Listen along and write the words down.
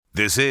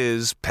This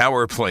is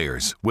Power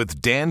Players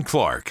with Dan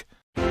Clark.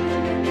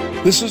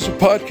 This is a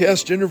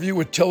podcast interview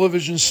with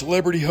television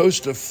celebrity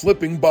host of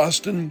Flipping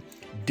Boston,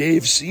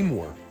 Dave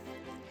Seymour.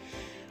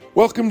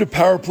 Welcome to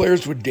Power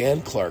Players with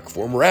Dan Clark,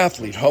 former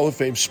athlete, Hall of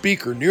Fame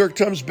speaker, New York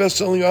Times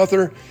bestselling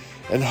author,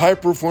 and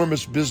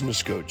high-performance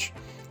business coach,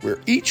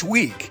 where each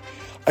week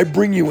I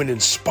bring you an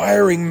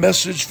inspiring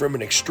message from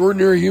an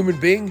extraordinary human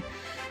being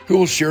who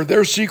will share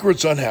their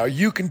secrets on how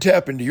you can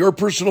tap into your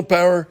personal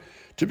power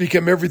to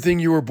become everything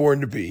you were born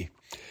to be.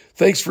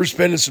 Thanks for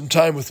spending some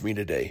time with me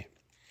today.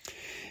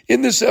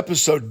 In this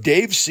episode,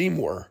 Dave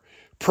Seymour,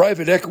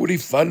 private equity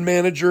fund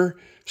manager,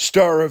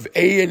 star of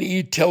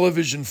A&E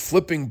television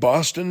Flipping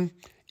Boston,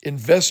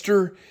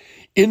 investor,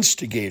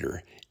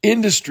 instigator,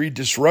 industry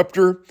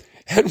disruptor,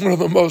 and one of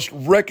the most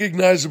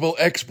recognizable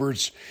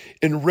experts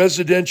in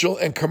residential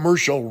and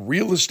commercial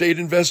real estate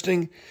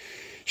investing,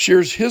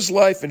 shares his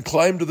life and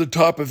climb to the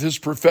top of his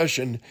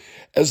profession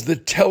as the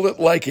tell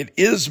it like it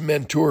is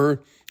mentor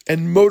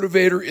and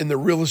motivator in the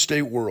real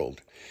estate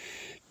world,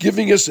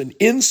 giving us an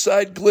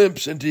inside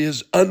glimpse into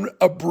his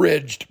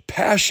unabridged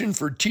passion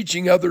for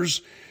teaching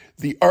others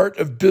the art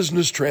of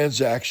business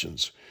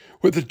transactions,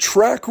 with a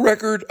track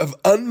record of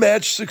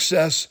unmatched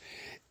success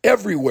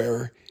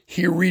everywhere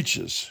he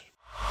reaches.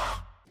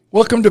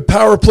 Welcome to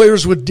Power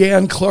Players with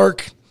Dan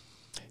Clark.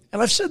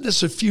 And I've said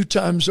this a few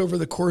times over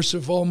the course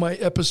of all my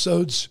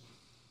episodes,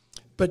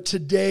 but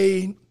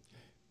today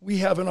we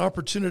have an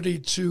opportunity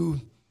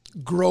to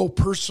grow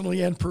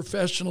personally and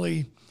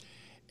professionally.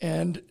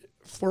 And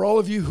for all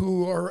of you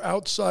who are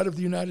outside of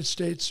the United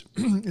States,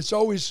 it's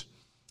always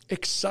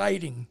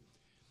exciting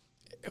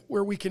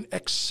where we can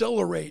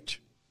accelerate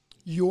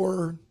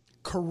your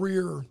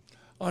career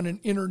on an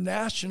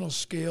international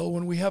scale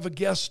when we have a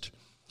guest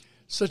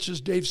such as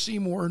Dave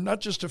Seymour,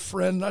 not just a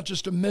friend, not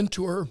just a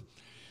mentor,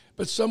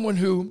 but someone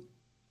who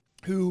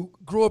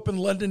grew up in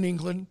London,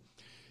 England,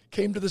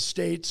 came to the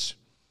States,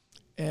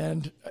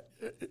 and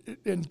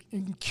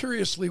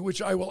curiously,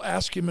 which I will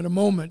ask him in a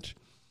moment,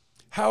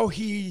 how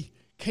he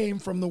came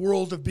from the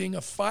world of being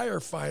a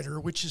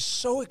firefighter, which is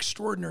so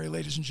extraordinary,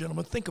 ladies and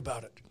gentlemen. Think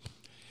about it.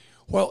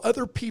 While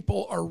other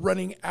people are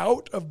running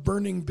out of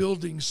burning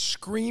buildings,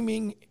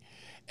 screaming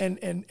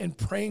and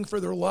praying for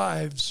their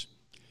lives,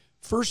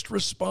 first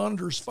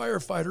responders,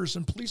 firefighters,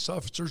 and police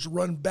officers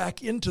run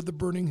back into the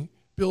burning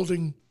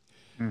building,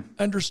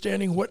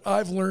 understanding what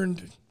I've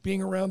learned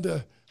being around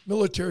the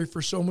military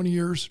for so many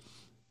years.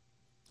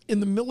 In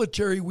the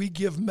military, we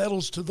give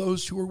medals to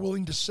those who are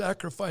willing to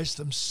sacrifice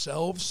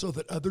themselves so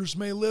that others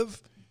may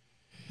live.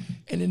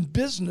 And in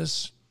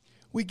business,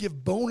 we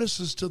give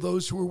bonuses to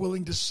those who are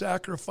willing to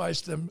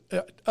sacrifice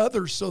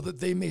others so that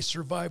they may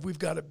survive. We've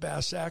got it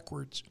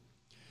backwards.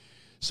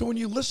 So when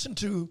you listen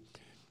to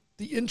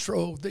the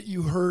intro that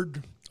you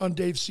heard on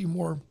Dave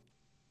Seymour,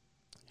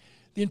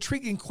 the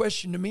intriguing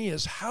question to me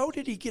is, how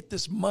did he get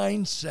this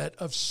mindset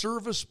of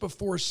service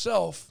before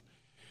self,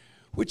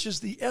 which is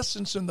the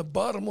essence and the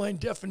bottom line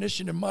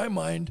definition in my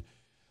mind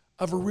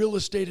of a real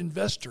estate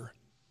investor,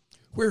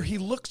 where he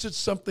looks at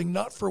something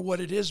not for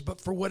what it is,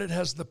 but for what it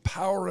has the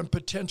power and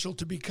potential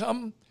to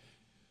become,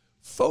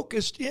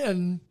 focused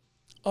in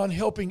on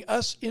helping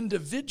us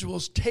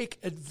individuals take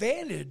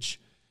advantage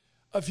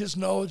of his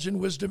knowledge and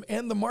wisdom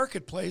and the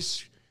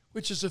marketplace,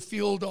 which is a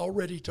field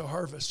already to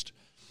harvest.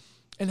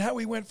 And how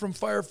he went from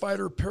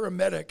firefighter,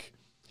 paramedic,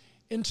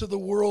 into the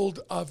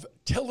world of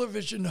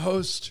television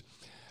host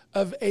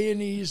of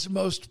A&E's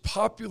most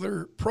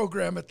popular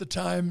program at the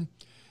time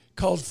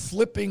called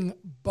Flipping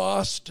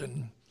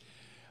Boston.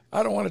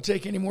 I don't want to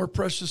take any more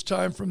precious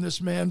time from this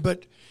man,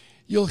 but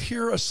you'll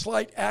hear a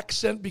slight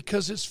accent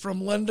because it's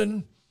from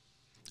London,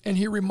 and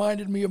he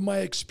reminded me of my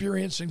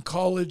experience in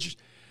college.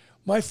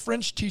 My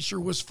French teacher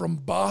was from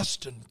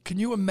Boston. Can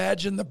you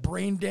imagine the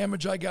brain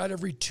damage I got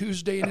every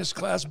Tuesday in his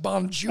class?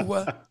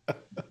 Bonjour.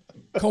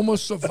 Comment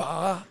ça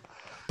va?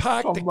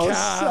 Pas de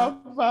cas.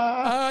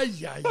 Ay,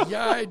 ay,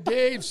 ay.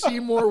 Dave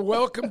Seymour,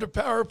 welcome to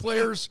Power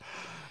Players.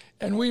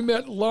 And we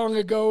met long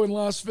ago in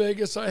Las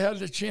Vegas. I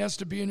had a chance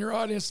to be in your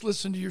audience,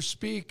 listen to you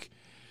speak,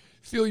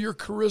 feel your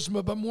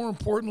charisma, but more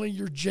importantly,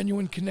 your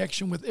genuine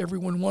connection with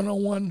everyone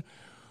one-on-one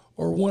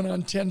or one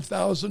on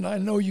 10,000. I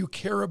know you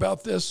care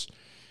about this.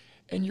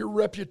 And your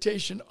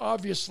reputation,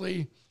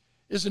 obviously,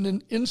 is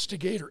an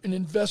instigator, an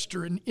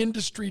investor, an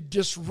industry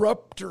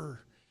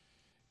disruptor.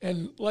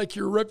 And like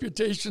your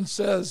reputation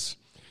says,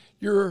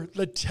 you're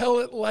the tell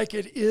it like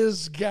it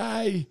is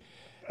guy.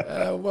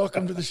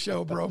 Welcome to the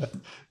show, bro.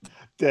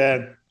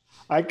 Dan,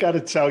 I got to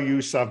tell you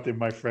something,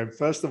 my friend.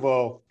 First of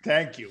all,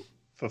 thank you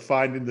for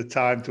finding the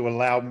time to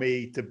allow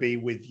me to be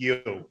with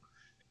you,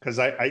 because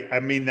I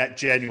mean that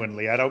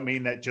genuinely. I don't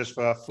mean that just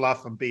for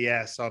fluff and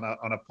BS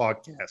on a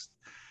podcast.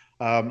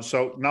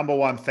 So number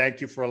one, thank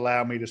you for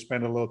allowing me to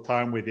spend a little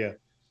time with you.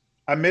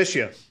 I miss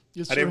you.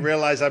 Yes, I didn't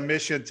realize I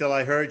missed you until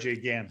I heard you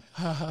again.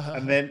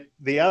 And then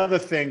the other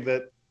thing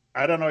that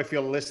I don't know if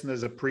your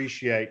listeners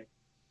appreciate,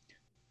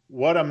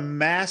 what a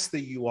master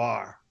you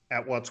are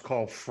at what's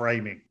called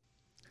framing.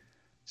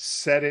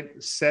 Set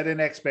an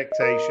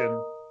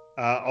expectation,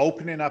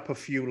 opening up a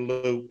few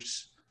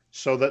loops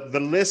so that the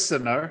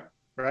listener,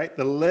 right,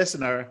 the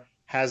listener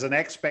has an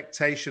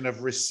expectation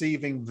of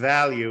receiving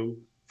value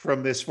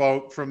from this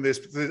phone,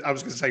 I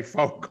was going to say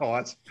phone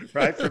calls,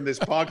 right? From this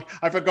podcast.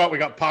 I forgot we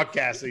got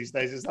podcasts these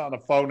days. It's not on a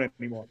phone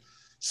anymore.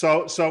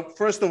 So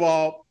first of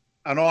all,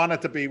 an honor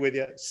to be with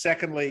you.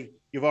 Secondly,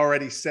 you've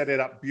already set it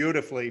up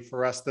beautifully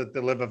for us to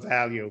deliver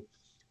value.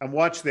 And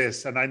watch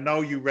this. And I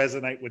know you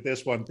resonate with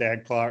this one,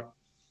 Dan Clark.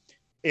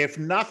 If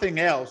nothing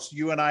else,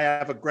 you and I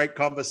have a great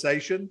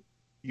conversation.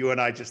 You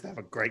and I just have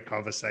a great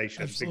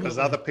conversation. Absolutely. Because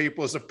other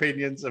people's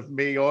opinions of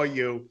me or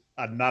you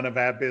are none of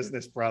our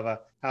business, brother.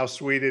 How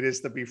sweet it is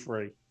to be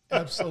free.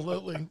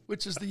 Absolutely.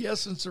 Which is the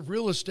essence of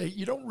real estate.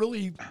 You don't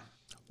really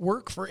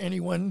work for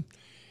anyone,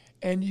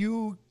 and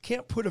you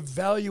can't put a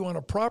value on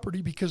a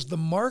property because the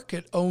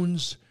market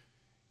owns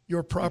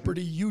your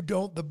property. Mm-hmm. You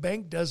don't, the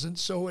bank doesn't.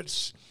 So it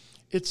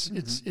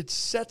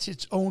sets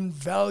its own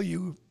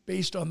value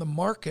based on the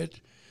market.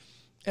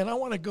 And I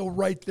want to go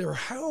right there.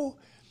 How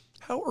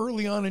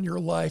early on in your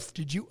life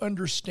did you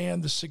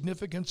understand the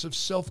significance of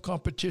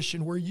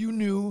self-competition, where you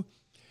knew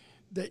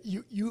that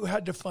you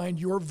had to find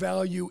your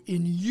value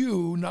in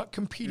you, not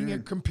competing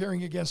and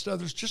comparing against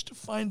others, just to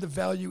find the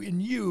value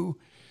in you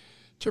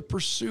to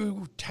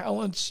pursue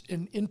talents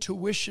and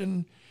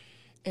intuition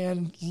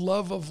and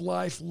love of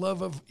life,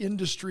 love of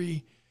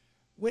industry?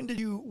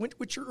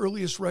 What's your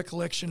earliest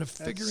recollection of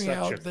figuring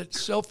out that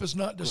self is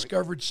not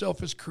discovered,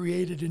 self is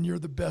created, and you're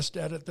the best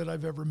at it that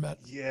I've ever met?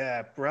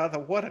 Yeah, brother,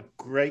 what a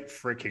great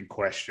freaking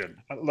question.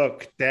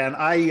 Look, Dan,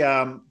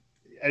 I,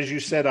 as you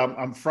said,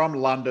 I'm from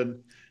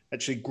London.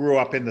 Actually grew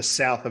up in the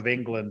south of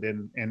England,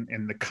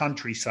 in the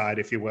countryside,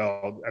 if you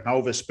will, an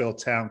overspill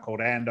town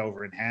called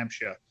Andover in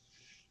Hampshire.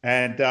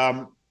 And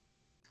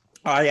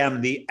I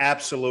am the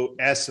absolute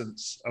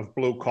essence of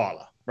blue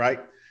collar, right?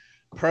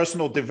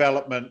 Personal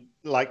development,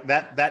 like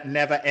that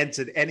never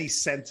entered any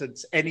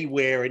sentence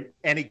anywhere in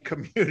any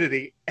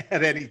community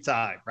at any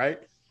time, right?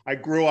 I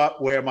grew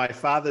up where my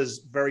father's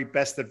very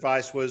best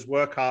advice was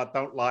work hard,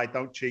 don't lie,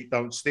 don't cheat,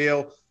 don't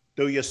steal,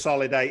 do your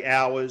solid 8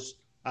 hours.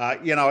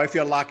 If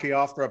you're lucky,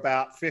 after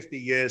about 50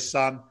 years,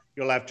 son,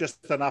 you'll have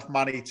just enough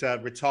money to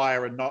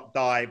retire and not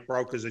die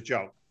broke as a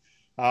joke.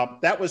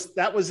 That was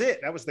it.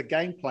 That was the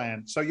game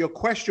plan. So your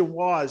question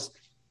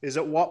is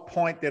at what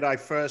point did I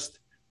first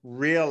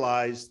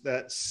realize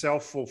that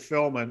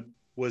self-fulfillment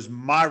was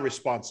my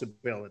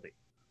responsibility?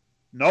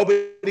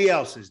 Nobody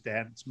else's,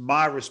 Dan. It's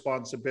my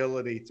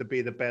responsibility to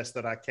be the best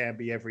that I can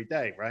be every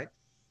day, right?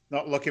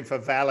 Not looking for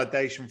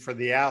validation from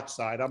the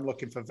outside. I'm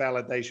looking for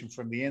validation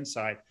from the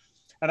inside.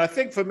 And I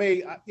think for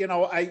me,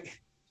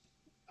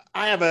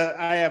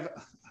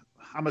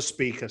 I'm a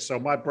speaker, so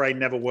my brain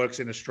never works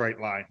in a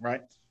straight line,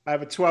 right? I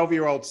have a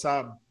 12-year-old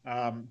son,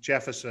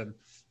 Jefferson,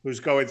 who's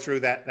going through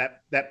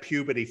that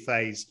puberty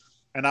phase.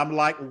 And I'm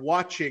like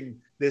watching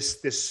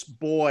this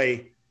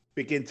boy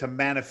begin to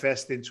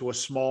manifest into a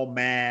small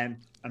man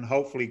and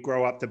hopefully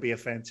grow up to be a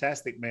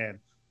fantastic man.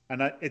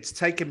 And it's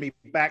taken me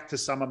back to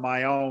some of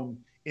my own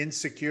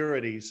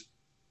insecurities.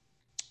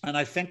 And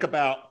I think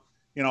about,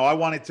 I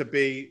wanted to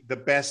be the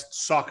best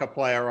soccer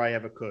player I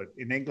ever could.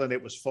 In England,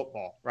 it was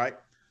football, right?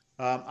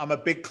 I'm a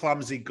big,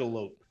 clumsy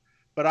galoot.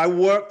 But I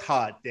worked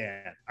hard,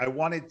 Dan. I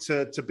wanted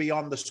to be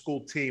on the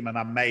school team, and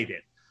I made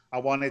it. I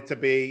wanted to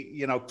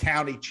be,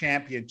 county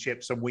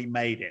championships, and we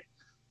made it.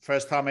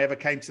 First time I ever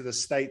came to the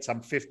States,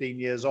 I'm 15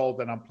 years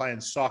old, and I'm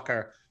playing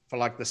soccer for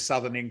like the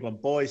Southern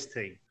England boys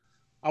team.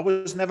 I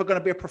was never going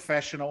to be a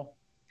professional,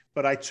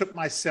 but I took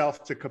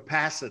myself to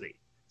capacity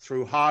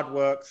through hard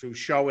work, through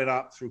showing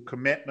up, through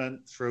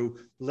commitment, through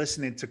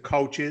listening to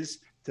coaches.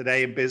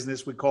 Today in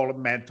business, we call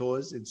them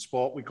mentors. In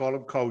sport, we call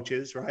them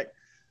coaches, right?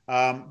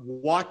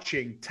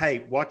 Watching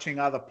tape, watching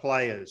other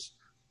players.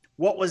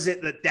 What was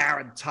it that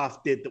Darren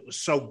Tuff did that was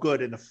so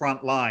good in the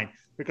front line?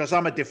 Because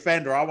I'm a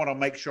defender, I want to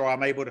make sure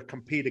I'm able to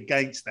compete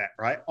against that,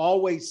 right?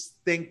 Always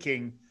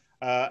thinking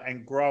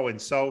and growing.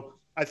 So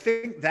I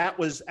think that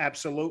was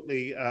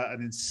absolutely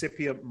an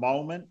incipient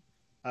moment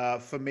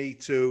for me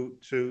to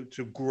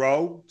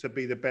grow, to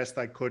be the best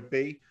I could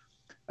be.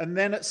 And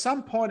then at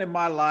some point in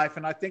my life,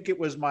 and I think it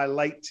was my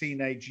late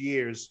teenage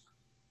years,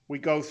 we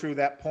go through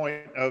that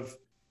point of,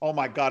 oh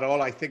my God,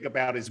 all I think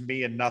about is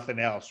me and nothing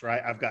else,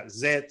 right? I've got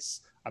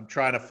zits. I'm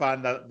trying to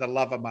find the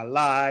love of my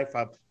life.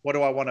 What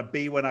do I want to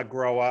be when I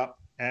grow up?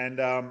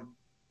 And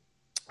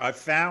I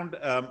found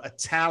a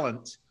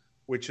talent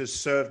which has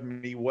served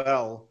me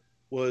well,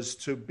 was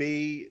to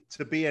be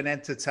an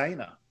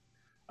entertainer.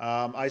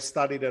 I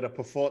studied at a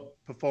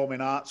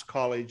performing arts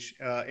college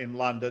in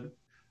London,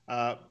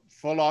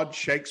 full on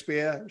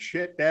Shakespeare,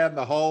 shit, down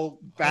the whole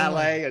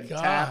ballet and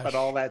tap and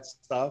all that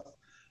stuff.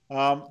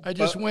 I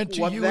just went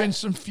to you in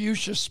some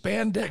fuchsia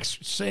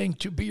spandex saying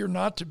to be or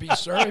not to be.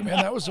 Sorry, man,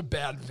 that was a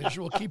bad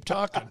visual. Keep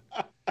talking.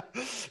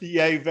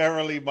 Yea,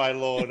 verily, my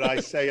Lord, I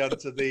say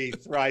unto thee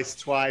thrice,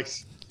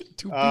 twice.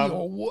 To be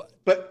or what?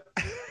 But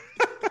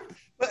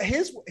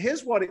here's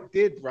what it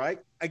did, right?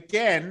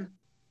 Again,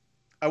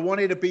 I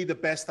wanted to be the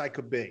best I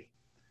could be.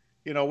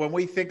 When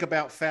we think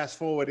about fast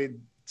forwarding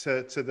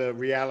to the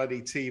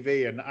reality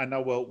TV, and I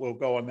know we'll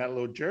go on that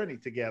little journey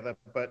together,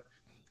 but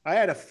I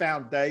had a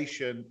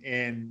foundation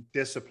in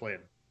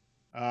discipline.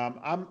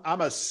 I'm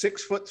a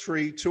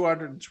 6'3",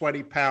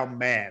 220-pound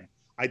man.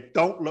 I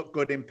don't look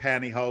good in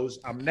pantyhose.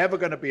 I'm never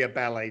going to be a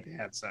ballet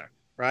dancer,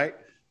 right?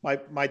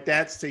 My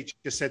dance teacher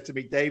said to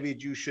me,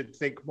 David, you should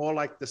think more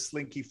like the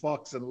Slinky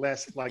Fox and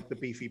less like the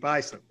Beefy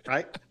Bison,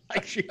 right?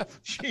 Like she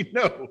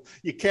knew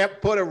you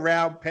can't put a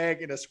round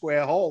peg in a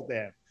square hole,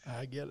 Dan.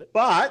 I get it.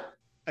 But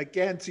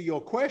again, to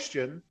your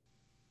question,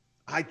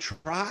 I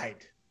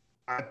tried.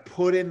 I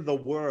put in the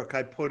work.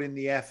 I put in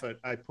the effort.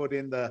 I put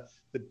in the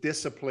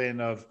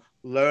discipline of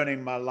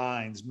learning my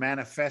lines,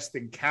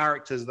 manifesting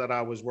characters that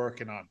I was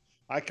working on.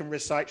 I can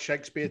recite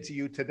Shakespeare to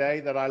you today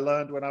that I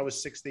learned when I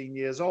was 16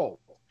 years old.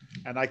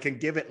 And I can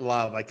give it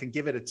love. I can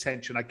give it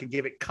attention. I can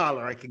give it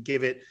color. I can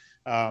give it,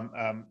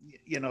 the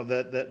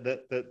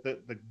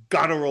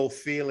guttural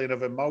feeling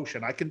of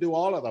emotion. I can do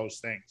all of those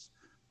things.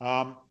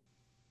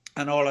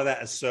 And all of that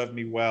has served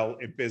me well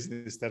in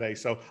business today.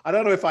 So I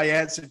don't know if I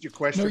answered your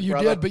question, no, you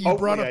brother. did, but you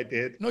brought up, I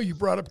did. No, you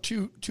brought up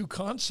two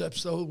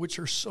concepts, though, which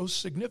are so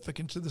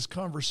significant to this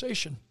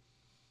conversation.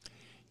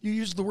 You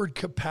used the word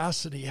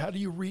capacity. How do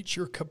you reach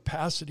your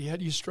capacity? How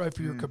do you strive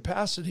for your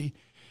capacity?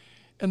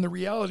 And the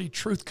reality,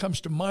 truth comes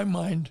to my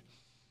mind,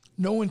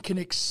 no one can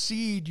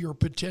exceed your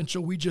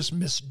potential. We just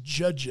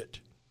misjudge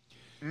it.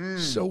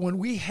 So when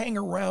we hang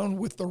around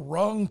with the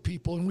wrong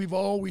people, and we've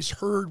always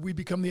heard we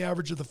become the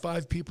average of the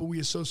 5 people we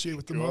associate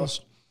with the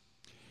most.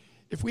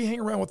 If we hang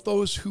around with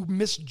those who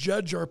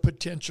misjudge our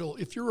potential,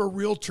 if you're a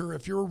realtor,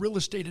 if you're a real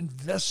estate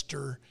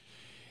investor,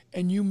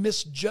 and you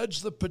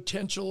misjudge the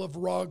potential of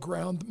raw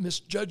ground,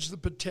 misjudge the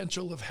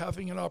potential of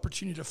having an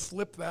opportunity to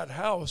flip that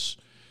house,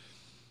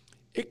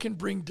 it can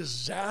bring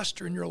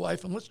disaster in your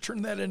life. And let's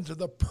turn that into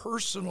the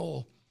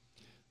personal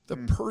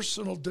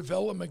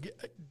development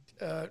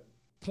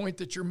point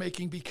that you're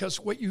making, because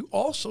what you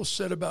also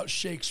said about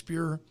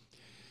Shakespeare,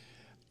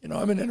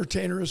 I'm an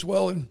entertainer as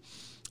well, and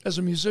as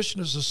a musician,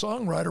 as a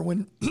songwriter,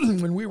 when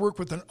when we work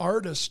with an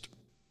artist,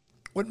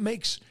 what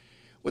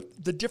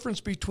the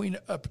difference between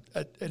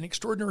an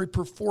extraordinary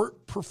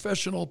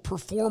professional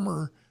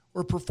performer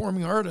or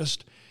performing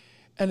artist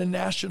and a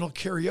national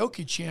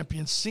karaoke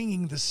champion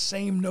singing the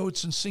same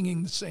notes and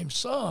singing the same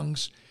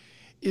songs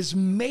is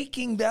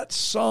making that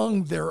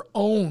song their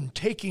own,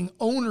 taking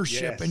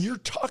ownership. Yes. And you're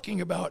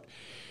talking about,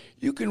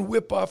 you can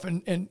whip off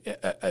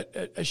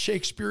a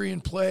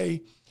Shakespearean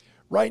play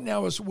right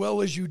now as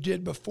well as you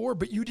did before,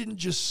 but you didn't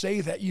just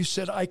say that. You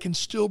said, I can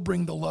still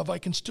bring the love. I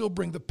can still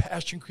bring the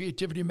passion,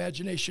 creativity,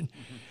 imagination.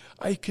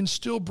 I can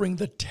still bring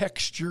the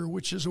texture,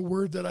 which is a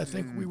word that I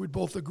think we would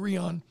both agree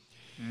on.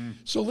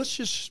 So let's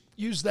just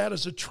use that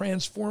as a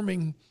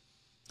transforming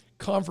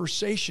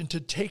conversation to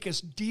take us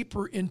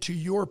deeper into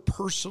your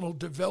personal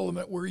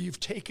development, where you've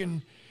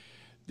taken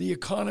the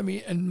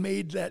economy and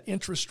made that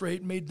interest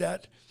rate, made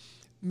that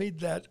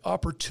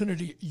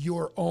opportunity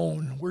your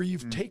own, where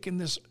you've taken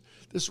this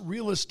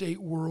real estate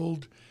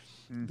world,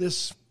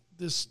 this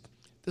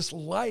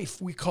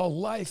life we call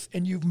life,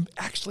 and you've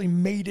actually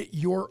made it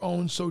your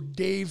own. So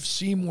Dave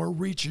Seymour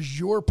reaches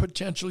your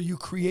potential. You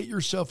create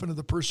yourself into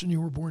the person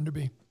you were born to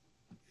be.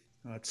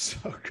 That's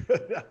so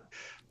good,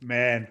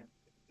 man.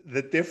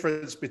 The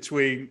difference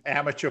between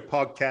amateur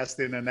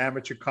podcasting and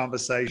amateur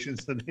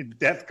conversations and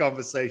in-depth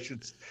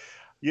conversations,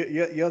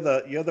 you're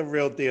the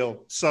real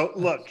deal. So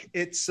look,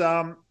 it's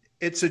a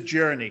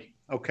journey.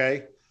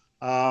 Okay.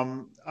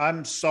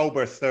 I'm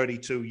sober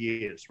 32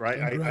 years, right?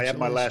 I had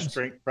my last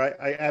drink, right?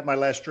 I had my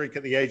last drink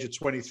at the age of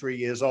 23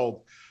 years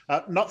old.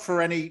 Not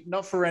for any,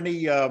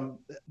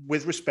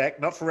 with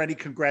respect, not for any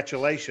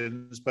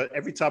congratulations, but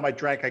every time I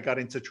drank, I got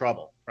into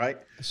trouble, right?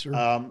 Sure.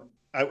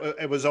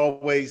 It was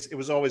always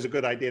a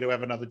good idea to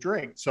have another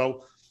drink.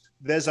 So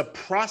there's a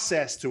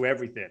process to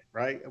everything,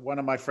 right? One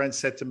of my friends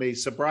said to me,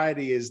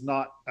 sobriety is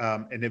not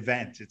an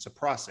event, it's a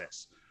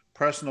process.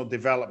 Personal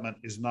development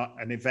is not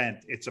an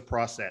event, it's a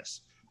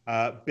process.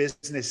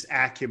 Business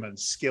acumen,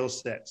 skill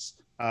sets,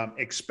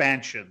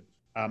 expansion,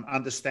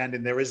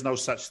 understanding there is no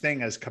such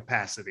thing as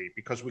capacity,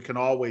 because we can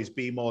always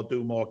be more,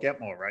 do more, get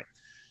more, right?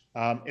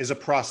 Is a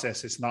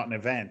process, it's not an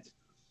event.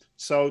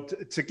 So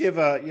to give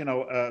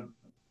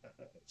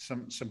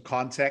some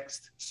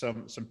context,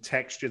 some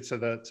texture to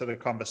the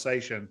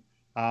conversation.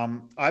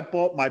 I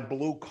bought my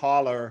blue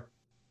collar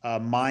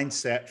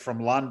mindset from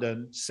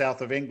London,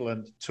 south of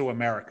England, to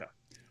America.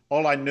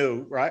 All I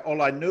knew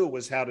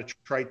was how to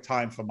trade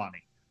time for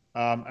money.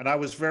 And I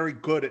was very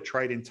good at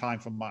trading time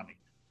for money.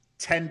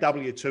 10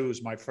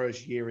 W-2s my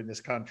first year in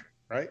this country,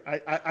 right?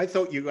 I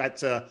thought you had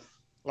to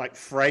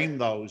frame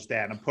those,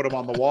 Dan, and put them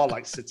on the wall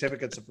like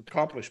certificates of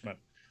accomplishment.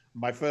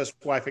 My first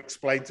wife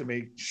explained to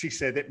me, she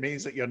said, it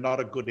means that you're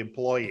not a good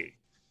employee.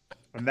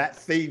 And that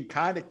theme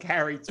kind of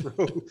carried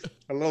through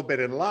a little bit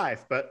in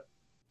life. But,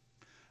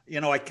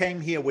 I came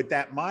here with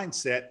that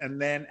mindset.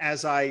 And then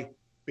as I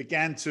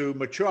began to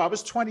mature, I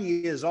was 20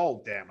 years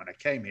old, Dan, when I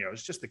came here. I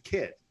was just a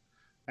kid.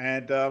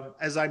 And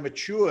as I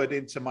matured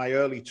into my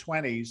early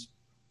 20s,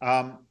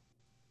 I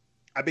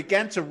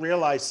began to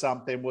realize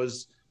something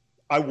was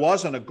I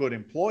wasn't a good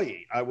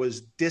employee. I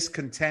was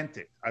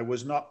discontented. I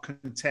was not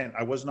content.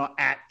 I was not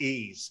at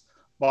ease.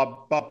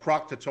 Bob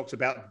Proctor talks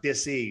about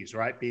dis-ease,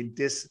 right? Being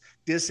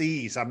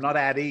dis-ease. I'm not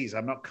at ease.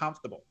 I'm not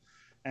comfortable.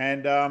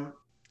 And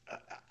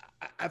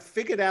I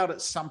figured out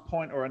at some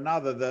point or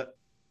another that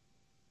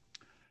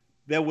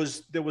there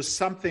was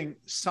something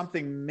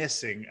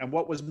missing. And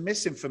what was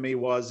missing for me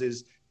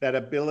is that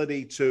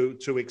ability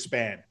to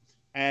expand.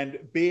 And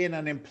being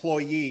an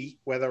employee,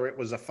 whether it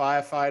was a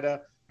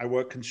firefighter, I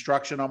worked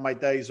construction on my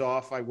days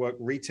off, I worked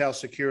retail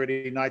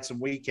security nights and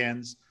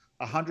weekends,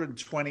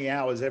 120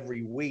 hours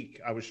every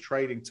week. I was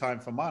trading time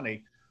for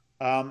money,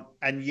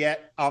 and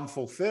yet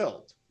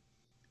unfulfilled.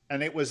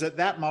 And it was at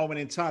that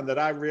moment in time that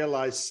I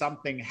realized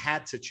something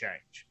had to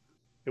change.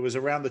 It was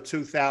around the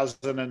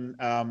 2007,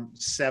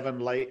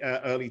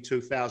 early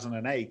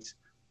 2008.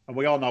 And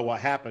we all know what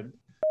happened.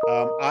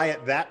 I,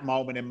 at that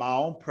moment in my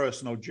own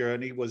personal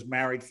journey, was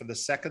married for the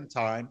second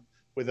time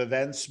with a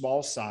then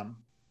small son.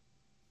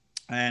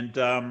 And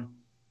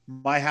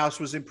my house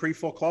was in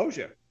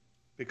pre-foreclosure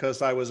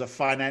because I was a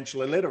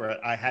financial illiterate.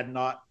 I had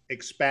not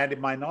expanded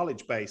my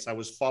knowledge base. I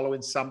was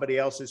following somebody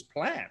else's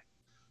plan.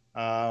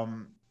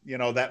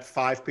 That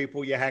 5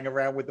 people you hang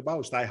around with the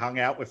most. I hung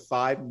out with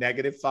 5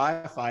 negative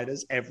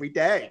firefighters every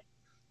day.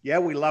 Yeah,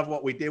 we loved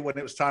what we did when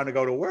it was time to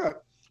go to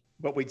work,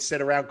 but we'd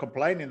sit around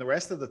complaining the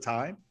rest of the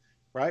time,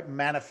 right?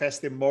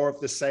 Manifesting more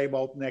of the same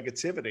old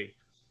negativity.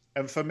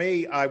 And for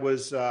me, I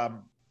was at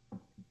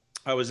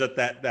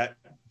that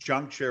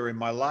juncture in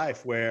my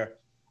life where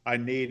I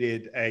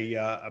needed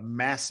a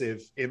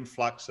massive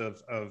influx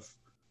of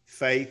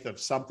faith, of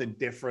something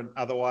different.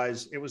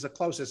 Otherwise, it was the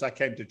closest I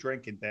came to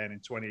drinking, Dan,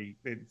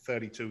 in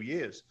 32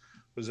 years,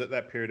 was at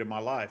that period of my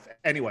life.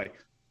 Anyway,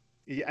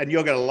 and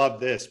you're going to love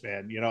this,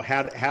 man.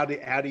 How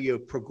do you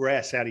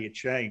progress? How do you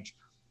change?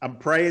 I'm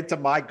praying to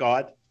my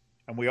God,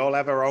 and we all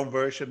have our own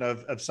version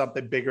of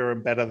something bigger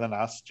and better than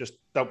us. Just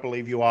don't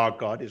believe you are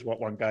God, is what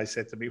one guy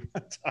said to me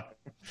one time.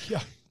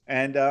 Yeah.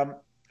 And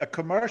a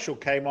commercial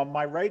came on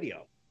my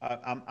radio.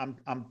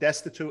 I'm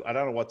destitute. I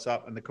don't know what's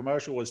up. And the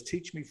commercial was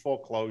Teach Me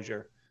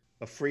Foreclosure,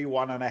 a free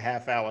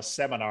 1.5 hour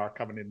seminar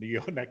coming into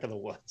your neck of the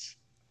woods.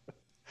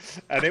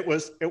 And it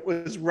was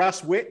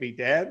Russ Whitney,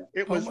 Dan.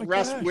 It was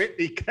Russ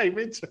Whitney came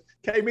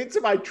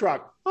into my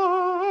truck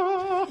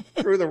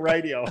through the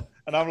radio.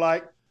 And I'm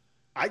like,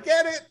 I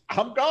get it.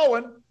 I'm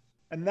going.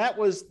 And that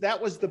was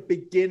the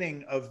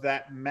beginning of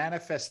that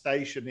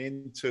manifestation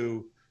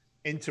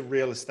into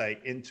real estate,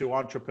 into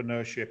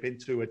entrepreneurship,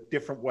 into a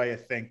different way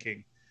of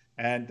thinking.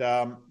 And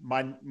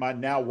my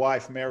now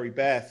wife, Mary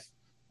Beth,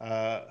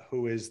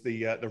 who is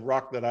the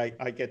rock that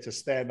I get to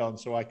stand on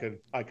so I can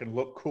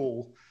look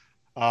cool.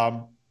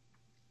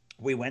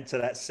 We went to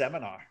that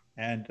seminar,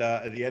 and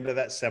at the end of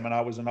that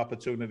seminar was an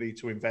opportunity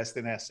to invest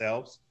in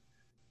ourselves.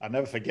 I'll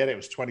never forget it. It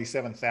was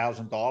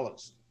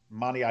 $27,000,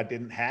 money I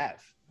didn't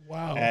have.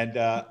 Wow.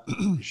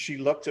 And she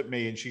looked at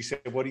me and she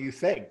said, "What do you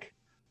think?"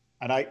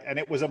 And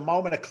it was a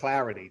moment of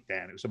clarity,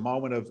 Dan. It was a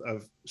moment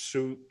of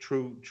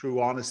true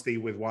honesty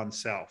with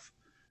oneself.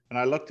 And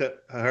I looked at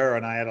her,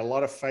 and I had a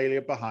lot of failure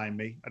behind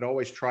me. I'd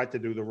always tried to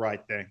do the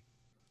right thing.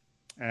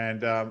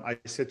 And I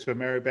said to her,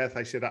 Mary Beth,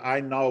 I said, I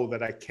know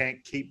that I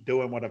can't keep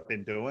doing what I've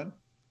been doing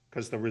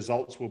because the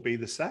results will be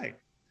the same.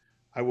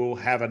 I will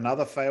have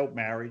another failed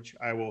marriage.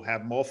 I will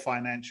have more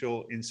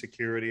financial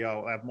insecurity.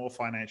 I'll have more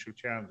financial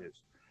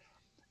challenges.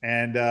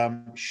 And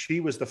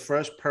she was the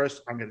first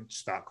person, I'm going to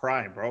start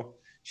crying, bro.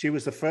 She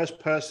was the first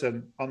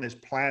person on this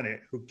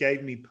planet who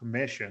gave me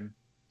permission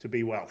to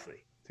be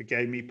wealthy, to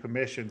gave me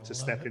permission to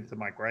step into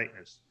my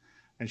greatness.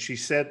 And she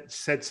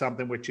said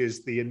something which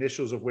is the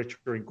initials of which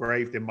are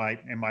engraved in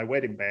my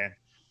wedding band.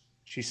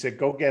 She said,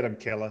 "Go get him,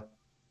 killer."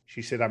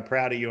 She said, "I'm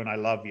proud of you and I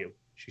love you."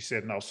 She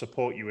said, "And I'll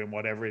support you in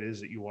whatever it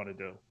is that you want to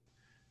do."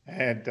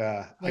 And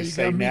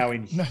now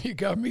you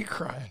got me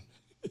crying.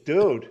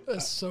 Dude.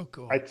 That's so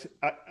cool.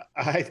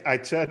 I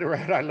turned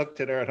around, I looked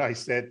at her and I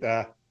said,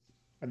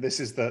 and this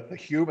is the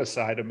humor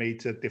side of me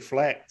to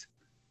deflect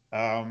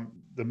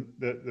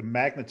the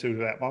magnitude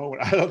of that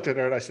moment. I looked at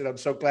her and I said, "I'm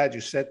so glad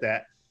you said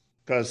that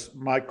because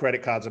my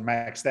credit cards are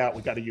maxed out.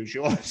 We got to use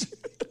yours."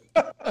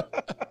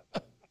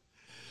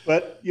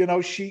 But,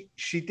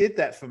 she did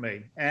that for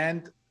me.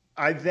 And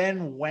I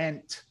then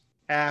went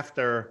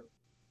after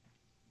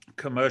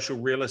commercial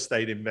real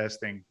estate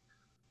investing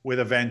with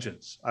a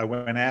vengeance. I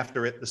went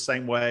after it the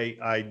same way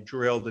I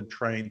drilled and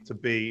trained to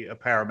be a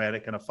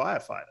paramedic and a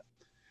firefighter.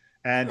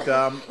 And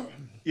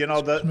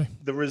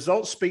the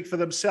results speak for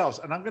themselves.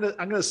 And I'm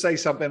gonna say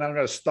something. I'm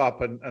gonna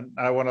stop and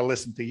I want to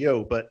listen to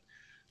you. But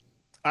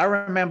I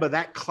remember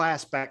that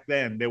class back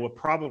then. There were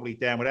probably,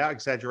 Dan, without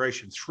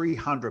exaggeration,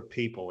 300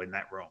 people in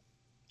that room.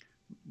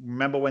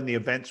 Remember when the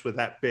events were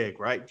that big,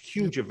 right?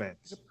 Huge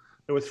events.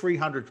 There were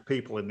 300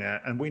 people in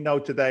there, and we know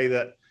today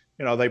that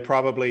they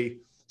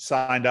probably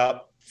signed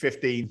up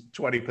 15,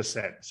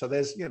 20%. So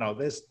there's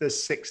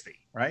 60,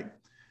 right?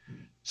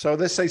 So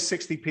let's say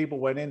 60 people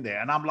went in there,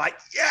 and I'm like,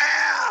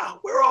 yeah,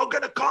 we're all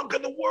going to conquer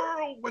the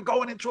world. We're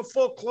going into a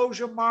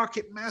foreclosure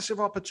market, massive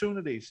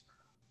opportunities.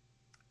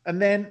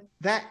 And then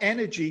that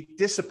energy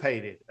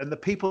dissipated, and the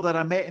people that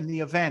I met in the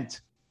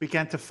event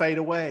began to fade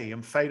away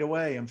and fade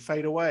away and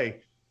fade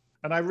away.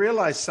 And I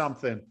realized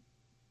something,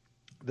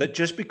 that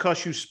just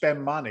because you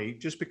spend money,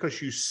 just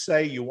because you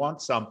say you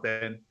want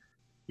something,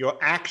 your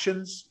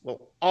actions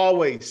will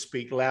always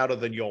speak louder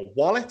than your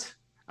wallet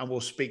and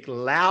will speak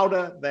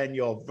louder than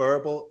your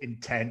verbal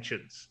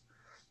intentions.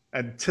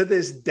 And to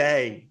this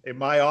day, in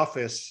my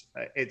office,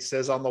 it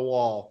says on the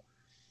wall,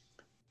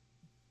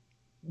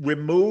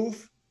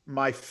 remove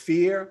my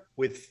fear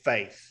with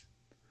faith.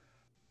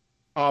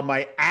 Are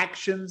my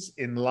actions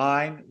in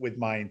line with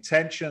my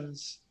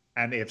intentions?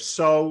 And if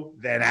so,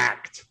 then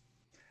act.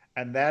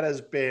 And that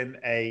has been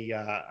a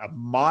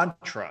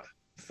mantra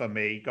for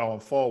me going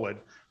forward,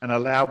 and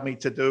allowed me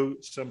to do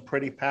some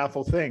pretty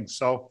powerful things.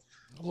 So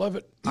I love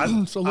it.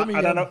 So let me.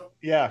 I don't know.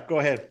 Yeah, go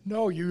ahead.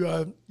 No,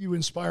 you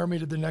inspire me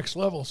to the next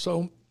level.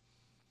 So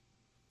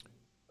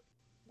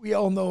we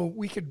all know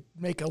we could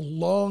make a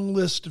long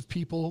list of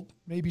people.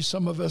 Maybe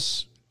some of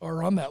us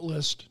are on that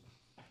list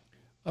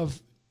of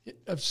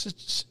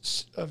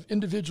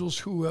individuals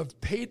who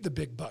have paid the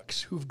big bucks,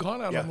 who've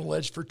gone out on the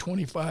ledge for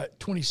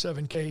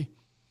 27K.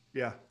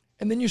 Yeah.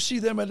 And then you see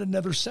them at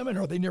another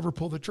seminar, they never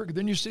pull the trigger.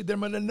 Then you see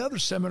them at another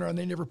seminar and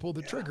they never pull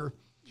the trigger.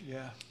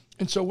 Yeah.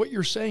 And so what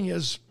you're saying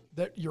is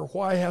that your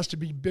why has to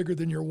be bigger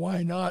than your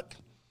why not.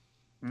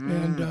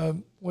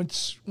 And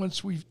once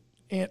we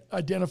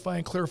identify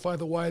and clarify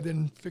the why,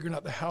 then figuring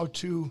out the how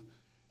to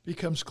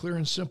becomes clear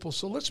and simple.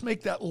 So let's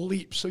make that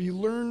leap. So you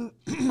learn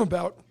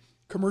about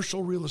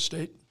commercial real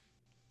estate.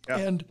 Yeah.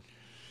 And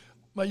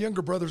my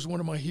younger brother is one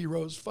of my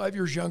heroes, 5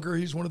 years younger.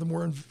 He's one of the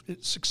more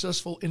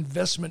successful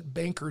investment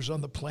bankers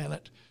on the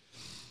planet.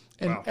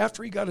 And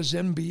after he got his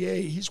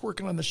MBA, he's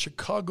working on the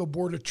Chicago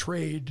Board of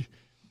Trade.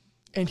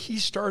 And he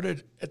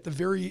started at the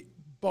very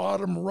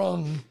bottom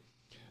rung,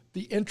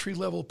 the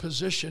entry-level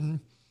position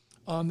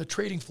on the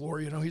trading floor.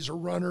 You know, he's a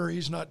runner.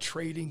 He's not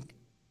trading,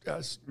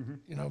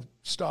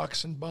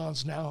 stocks and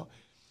bonds now.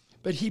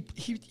 But he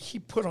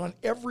put on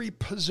every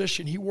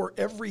position. He wore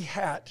every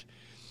hat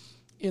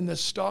in the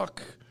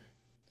stock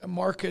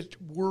market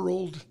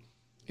world,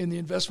 in the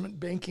investment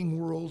banking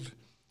world,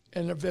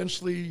 and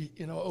eventually,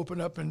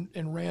 opened up and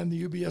ran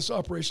the UBS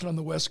operation on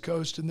the West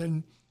Coast, and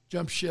then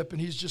jumped ship. And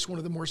he's just one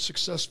of the more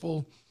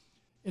successful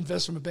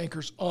investment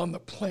bankers on the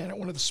planet,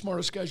 one of the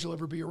smartest guys you'll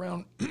ever be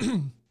around.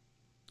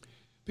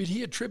 But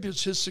he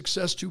attributes his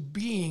success to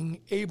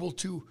being able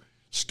to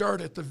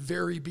start at the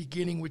very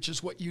beginning, which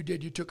is what you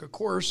did. You took a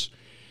course,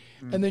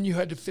 and then you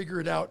had to figure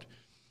it out.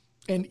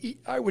 And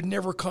I would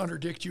never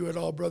contradict you at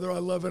all, brother. I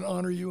love and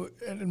honor you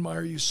and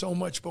admire you so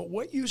much. But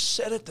what you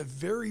said at the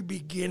very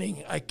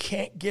beginning, I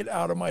can't get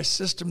out of my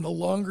system the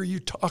longer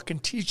you talk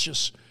and teach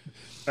us.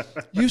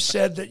 You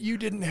said that you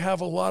didn't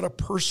have a lot of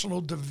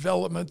personal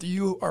development, that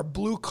you are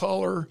blue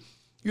collar,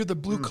 you're the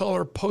blue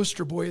collar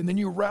poster boy, and then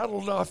you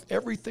rattled off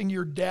everything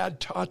your dad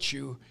taught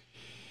you.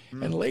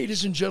 And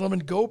ladies and gentlemen,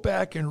 go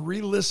back and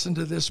re-listen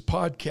to this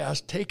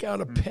podcast, take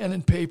out a pen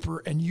and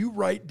paper, and you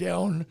write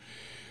down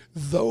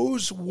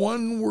those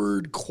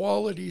one-word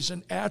qualities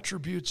and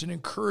attributes and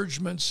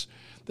encouragements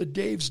that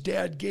Dave's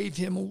dad gave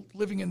him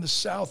living in the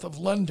south of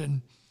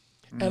London.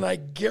 And I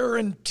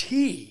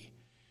guarantee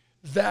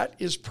that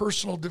is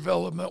personal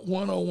development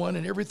 101,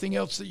 and everything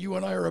else that you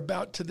and I are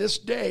about to this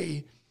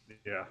day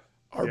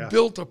are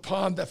built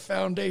upon the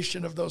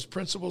foundation of those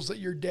principles that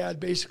your dad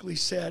basically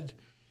said.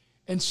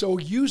 And so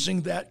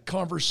using that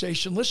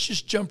conversation, let's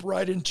just jump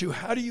right into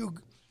how do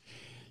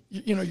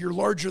you're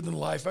larger than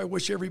life. I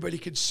wish everybody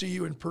could see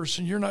you in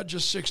person. You're not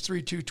just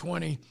 6'3",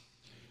 220,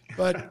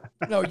 but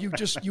no,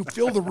 you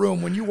fill the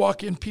room. When you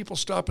walk in, people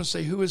stop and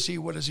say, who is he?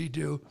 What does he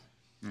do?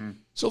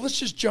 So let's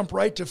just jump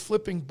right to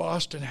flipping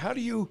Boston. How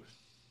do you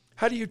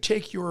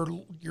take your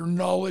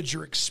knowledge,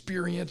 your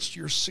experience,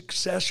 your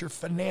success, your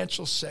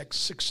financial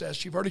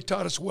success? You've already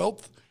taught us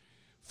wealth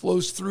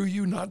flows through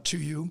you, not to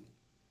you.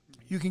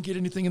 You can get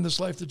anything in this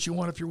life that you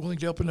want if you're willing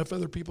to help enough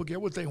other people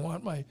get what they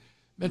want. My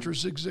mentor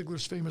Zig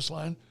Ziglar's famous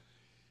line.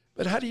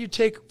 But how do you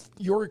take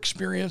your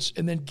experience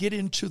and then get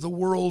into the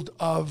world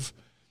of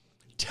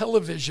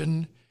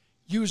television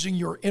using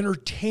your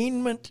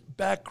entertainment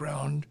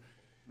background,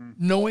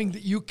 knowing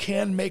that you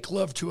can make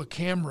love to a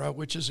camera,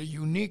 which is a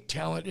unique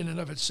talent in and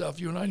of itself?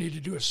 You and I need to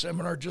do a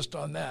seminar just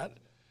on that.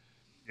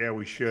 Yeah,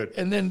 we should.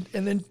 And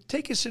then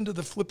take us into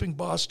the flipping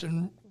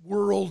Boston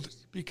world,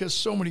 because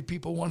so many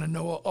people want to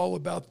know all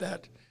about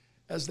that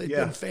as they've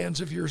been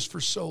fans of yours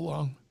for so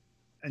long.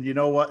 And you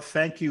know what?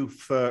 Thank you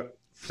for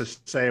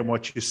saying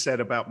what you said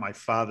about my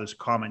father's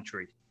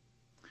commentary,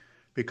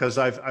 because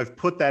I've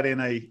put that in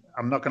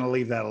I'm not going to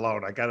leave that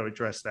alone. I got to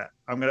address that.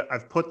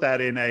 I've put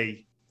that in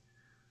I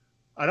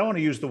don't want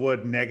to use the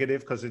word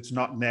negative, because it's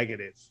not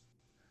negative,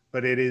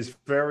 but it is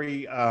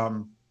very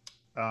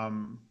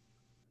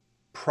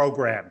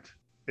programmed.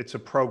 It's a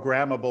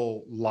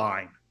programmable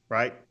line,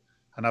 right?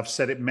 And I've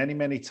said it many,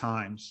 many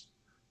times.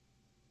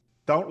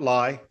 Don't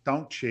lie,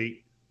 don't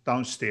cheat,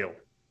 don't steal.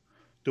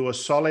 Do a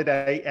solid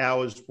 8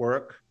 hours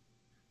work,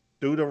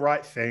 do the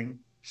right thing,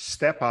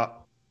 step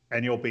up,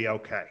 and you'll be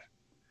okay.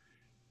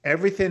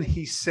 everything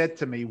he said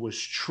to me was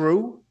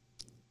true,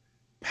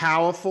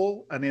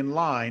 powerful, and in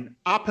line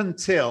up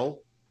until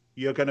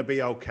you're going to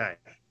be okay.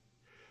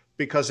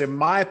 Because in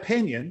my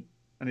opinion,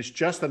 and it's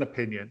just an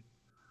opinion,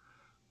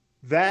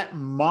 that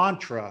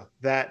mantra,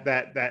 that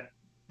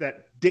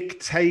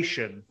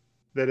dictation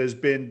that has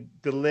been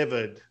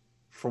delivered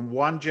from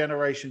one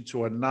generation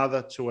to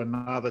another,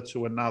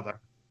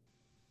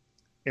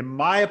 in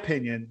my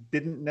opinion,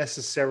 didn't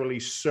necessarily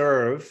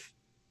serve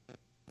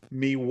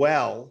me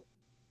well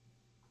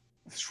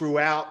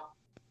throughout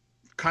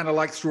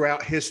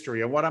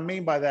history. And what I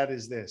mean by that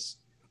is this,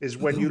 is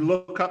when you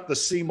look up the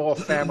Seymour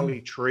family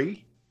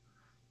tree,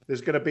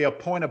 there's going to be a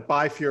point of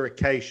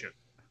bifurcation.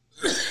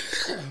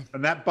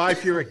 And that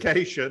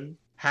bifurcation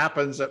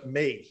happens at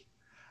me.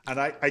 And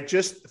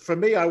for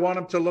me, I want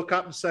him to look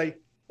up and say,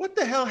 what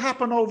the hell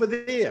happened over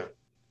there?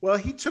 Well,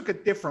 he took a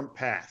different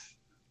path.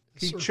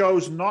 He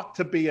chose not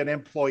to be an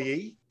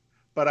employee,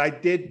 but I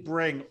did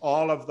bring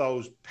all of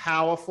those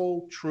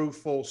powerful,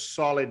 truthful,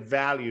 solid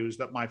values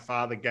that my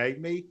father gave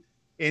me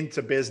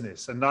into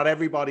business. And not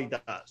everybody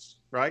does,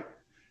 right?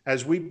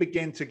 As we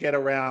begin to get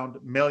around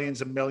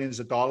millions and millions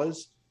of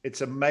dollars,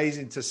 it's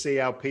amazing to see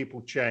how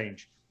people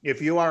change.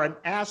 If you are an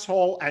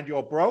asshole and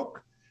you're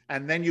broke,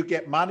 and then you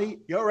get money,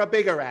 you're a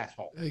bigger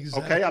asshole.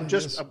 Exactly.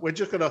 Okay, we're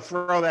just going to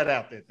throw that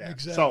out there.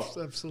 Exactly. So,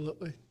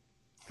 absolutely.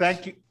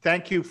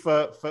 Thank you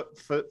for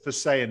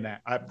saying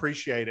that. I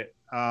appreciate it.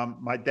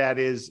 My dad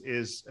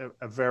is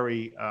a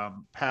very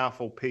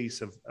powerful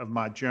piece of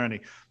my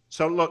journey.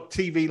 So look,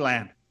 TV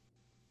land.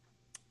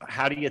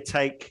 How do you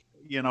take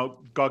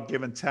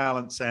God-given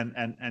talents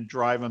and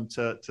drive them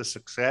to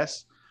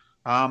success?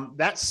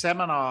 That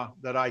seminar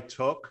that I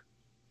took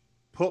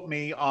put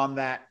me on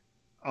that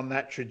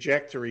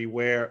trajectory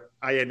where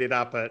I ended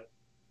up at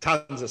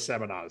tons of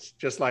seminars,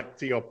 just like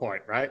to your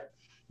point, right?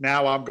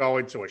 Now I'm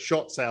going to a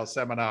short sale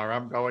seminar.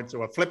 I'm going to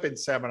a flipping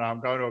seminar. I'm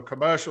going to a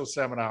commercial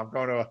seminar. I'm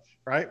going to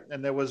right?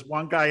 And there was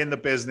one guy in the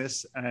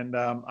business, and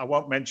I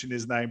won't mention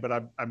his name, but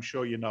I'm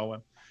sure you know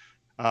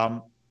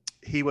him.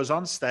 He was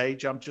on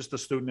stage. I'm just a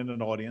student in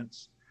an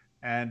audience.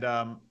 And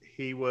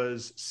he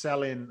was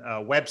selling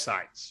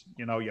websites,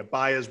 your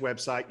buyer's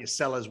website, your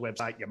seller's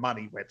website, your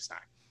money website.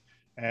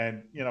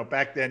 And,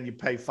 back then you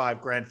pay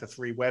 $5,000 for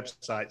 3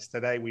 websites.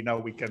 Today, we know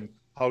we can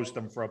host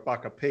them for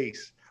 $1 a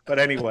piece. But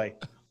anyway,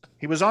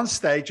 he was on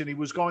stage and he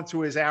was going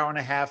through his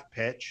hour-and-a-half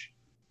pitch,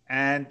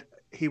 and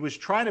he was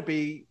trying to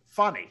be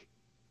funny,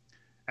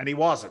 and he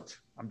wasn't.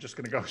 I'm just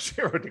going to go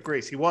 0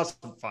 degrees. He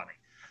wasn't funny.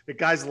 The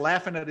guy's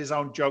laughing at his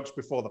own jokes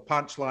before the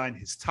punchline.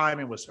 His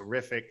timing was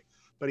horrific,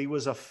 but he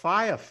was a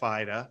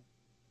firefighter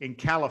in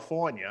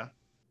California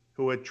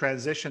who had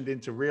transitioned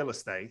into real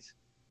estate.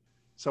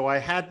 So I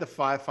had the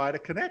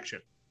firefighter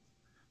connection.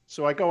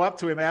 So I go up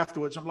to him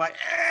afterwards. I'm like,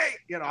 hey,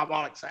 I'm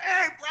all excited.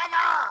 Hey,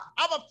 brother,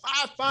 I'm a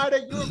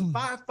firefighter. You're a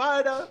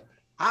firefighter.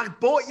 I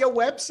bought your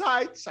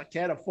websites. I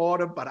can't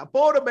afford them, but I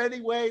bought them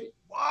anyway.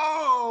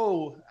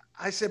 Whoa.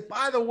 I said,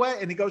 by the way,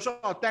 and he goes,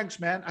 oh, thanks,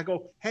 man. I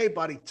go, hey,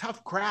 buddy,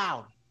 tough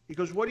crowd. He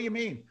goes, what do you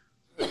mean?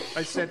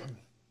 I said,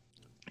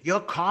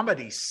 your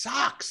comedy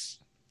sucks.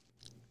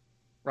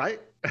 Right?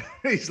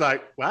 He's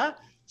like, what?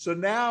 So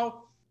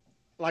now,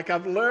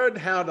 I've learned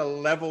how to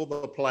level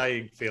the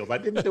playing field. I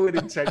didn't do it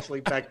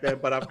intentionally back then,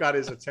 but I've got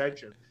his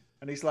attention.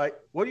 And he's like,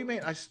 what do you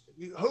mean?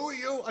 Who are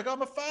you? I go,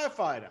 I'm a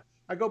firefighter.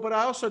 I go, but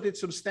I also did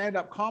some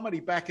stand-up comedy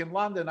back in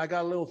London. I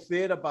got a little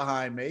theater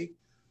behind me.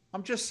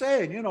 I'm just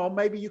saying,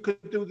 maybe you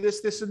could do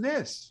this, this, and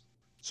this.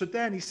 So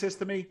then he says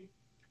to me,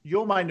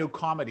 you're my new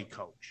comedy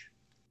coach.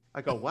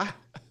 I go, what?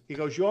 He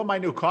goes, you're my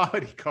new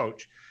comedy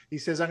coach. He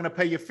says, I'm going to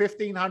pay you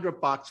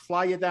 $1,500,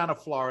 fly you down to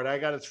Florida. I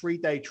got a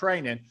 3-day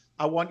training.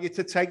 I want you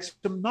to take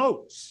some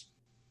notes.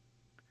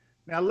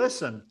 Now,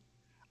 listen,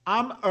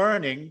 I'm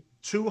earning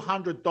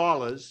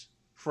 $200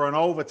 for an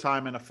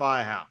overtime in a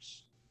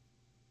firehouse.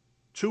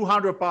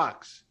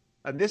 $200.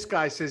 And this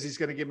guy says he's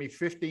going to give me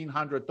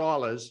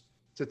 $1,500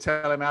 to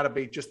tell him how to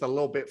be just a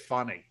little bit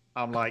funny.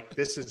 I'm like,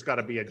 this has got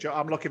to be a joke.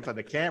 I'm looking for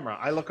the camera.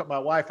 I look at my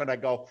wife and I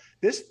go,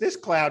 this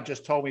clown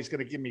just told me he's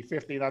going to give me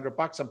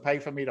 $1,500 and pay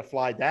for me to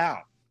fly down.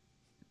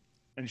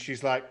 And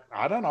she's like,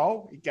 I don't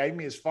know. He gave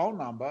me his phone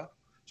number.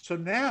 So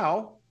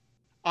now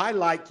I,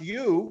 like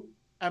you,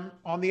 am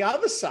on the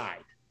other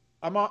side.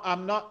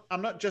 I'm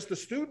not just a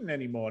student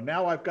anymore.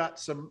 Now I've got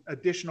some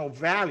additional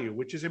value,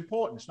 which is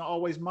important. It's not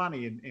always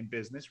money in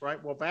business,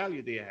 right? What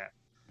value do you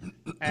have?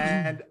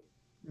 And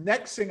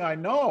next thing I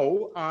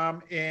know,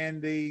 I'm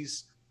in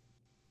these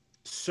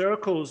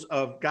circles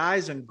of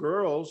guys and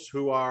girls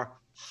who are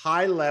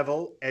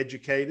high-level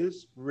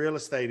educators, real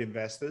estate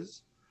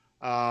investors.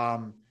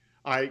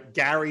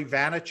 Gary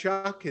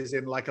Vaynerchuk is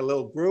in like a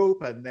little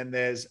group, and then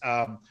there's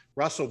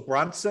Russell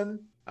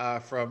Brunson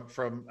from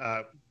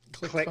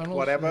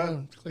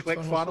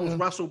ClickFunnels.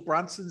 Russell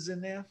Brunson's in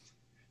there.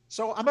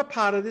 So I'm a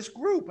part of this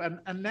group,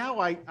 and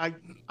now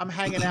I'm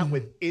hanging out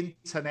with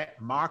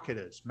internet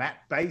marketers,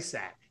 Matt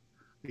Basak,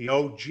 the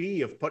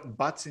OG of putting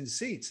butts in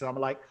seats. And I'm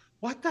like,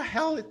 what the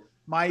hell?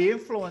 My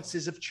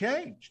influences have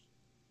changed.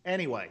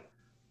 Anyway,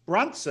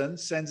 Brunson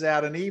sends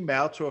out an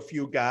email to a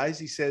few guys.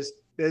 He says,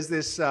 there's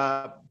this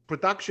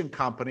production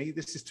company.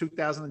 This is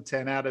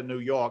 2010 out of New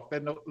York.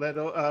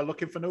 They're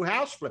looking for new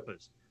house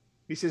flippers.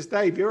 He says,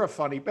 Dave, you're a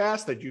funny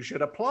bastard. You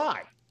should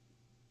apply.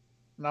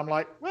 And I'm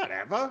like,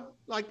 whatever.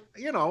 Like,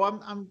 you know,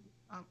 I'm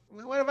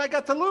what have I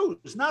got to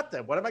lose?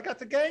 Nothing. What have I got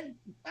to gain?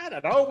 I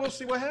don't know. We'll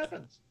see what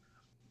happens.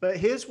 But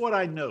here's what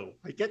I knew.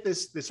 I get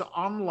this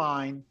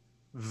online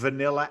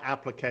vanilla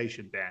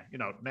application, Dan. You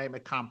know, name a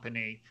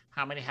company.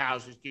 How many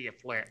houses do you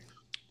flip?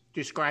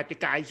 Describe the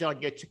guys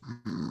on your,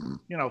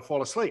 you know,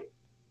 fall asleep.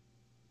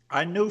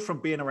 I knew from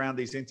being around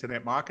these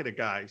internet marketer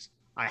guys,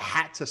 I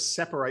had to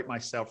separate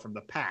myself from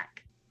the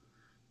pack.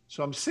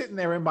 So I'm sitting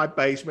there in my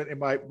basement in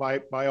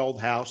my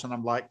old house, and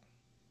I'm like,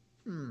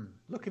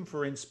 looking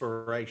for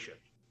inspiration.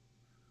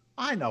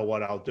 I know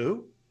what I'll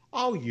do.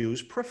 I'll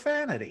use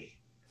profanity.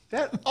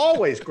 That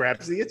always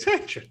grabs the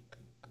attention.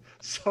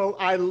 So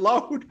I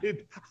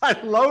loaded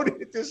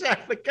this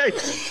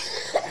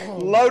application,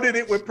 loaded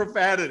it with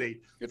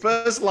profanity.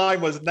 First line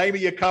was, name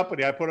of your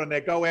company. I put on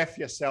there, Go F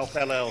Yourself,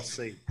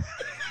 LLC.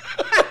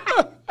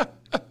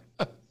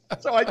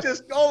 So I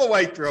just, all the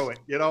way through it,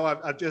 you know,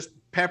 I'm just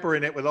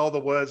peppering it with all the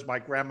words my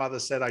grandmother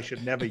said I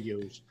should never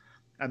use.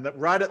 And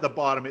right at the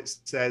bottom, it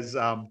says,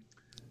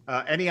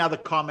 any other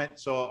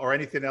comments or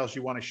anything else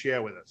you want to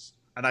share with us?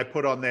 And I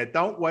put on there,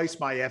 don't waste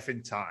my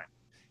effing time.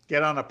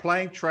 Get on a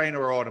plane, train,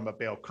 or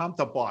automobile. Come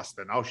to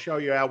Boston. I'll show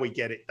you how we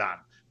get it done.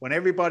 When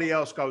everybody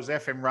else goes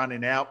effing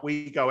running out,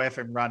 we go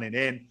effing running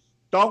in.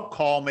 Don't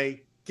call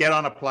me. Get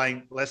on a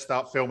plane. Let's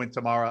start filming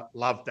tomorrow.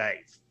 Love,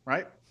 Dave.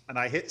 Right? And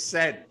I hit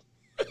send.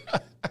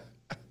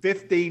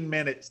 15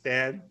 minutes,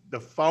 Dan. The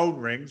phone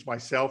rings, my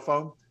cell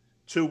phone,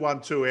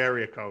 212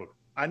 area code.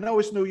 I know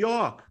it's New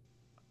York.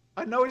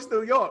 I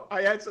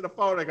answer the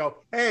phone. I go,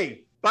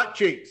 hey, butt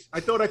cheeks. I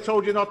thought I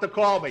told you not to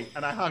call me.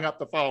 And I hung up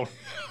the phone.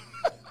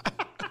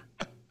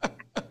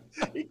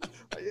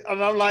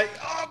 And I'm like,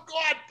 oh,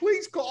 God,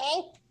 please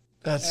call.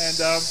 That's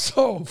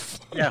so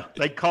funny. Yeah,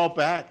 they call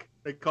back.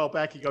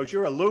 He goes,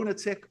 you're a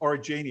lunatic or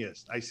a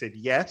genius? I said,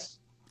 yes.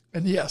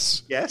 And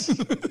yes.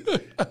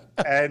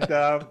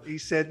 And he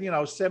said, you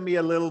know, send me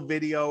a little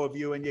video of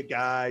you and your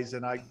guys.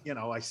 And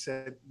I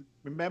said,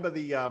 remember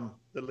the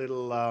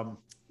little,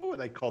 what were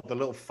they called? The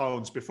little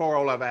phones. Before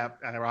all of our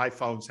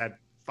iPhones had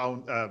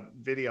phone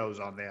videos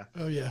on there.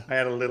 Oh, yeah. I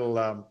had a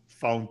little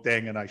phone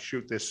thing, and I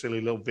shoot this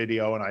silly little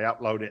video and I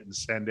upload it and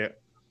send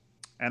it.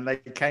 And they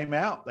came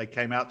out. They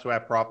came out to our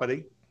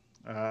property.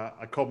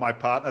 I called my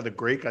partner, the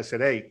Greek. I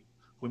said, hey,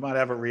 we might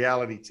have a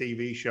reality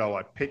TV show.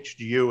 I pitched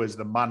you as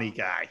the money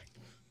guy,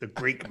 the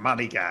Greek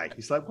money guy.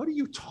 He's like, what are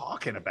you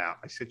talking about?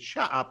 I said,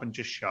 shut up and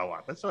just show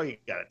up. That's all you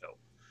got to do.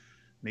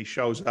 And he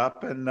shows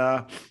up, and,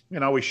 you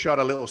know, we shot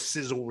a little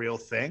sizzle reel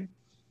thing.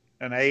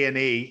 And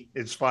A&E,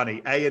 it's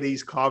funny,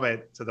 A&E's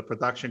comment to the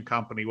production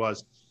company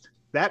was,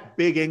 that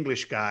big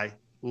English guy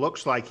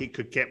looks like he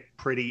could get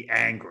pretty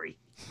angry.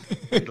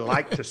 We'd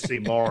like to see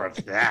more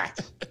of that.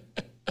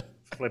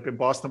 Flipping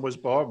Boston was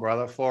born,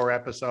 brother. 4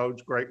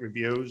 episodes, great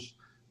reviews.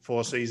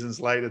 4 seasons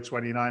later,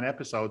 29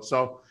 episodes.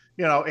 So,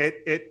 you know,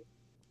 it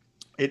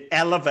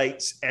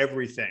elevates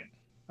everything,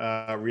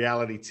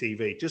 reality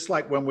TV. Just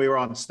like when we were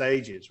on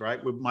stages,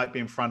 right? We might be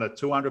in front of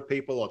 200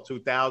 people or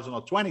 2,000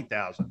 or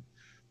 20,000.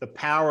 The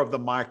power of the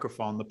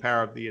microphone, the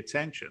power of the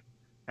attention.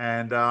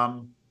 And,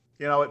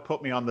 you know, it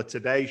put me on the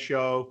Today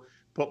Show,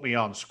 put me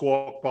on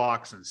Squawk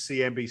Box and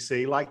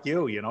CNBC like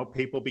you know,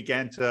 people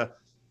began to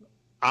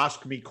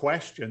ask me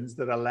questions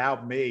that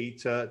allowed me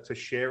to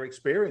share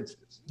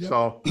experiences. Yep.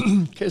 So,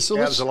 okay, so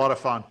yeah, it was a lot of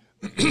fun.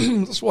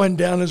 Let's wind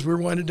down as we're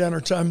winding down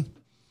our time.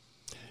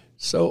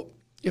 So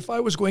if I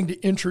was going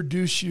to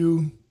introduce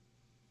you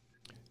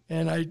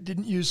and I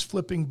didn't use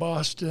Flipping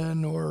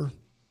Boston or,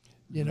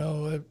 you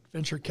know, a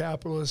venture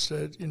capitalist,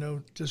 you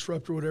know,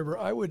 disruptor, whatever,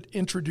 I would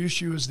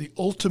introduce you as the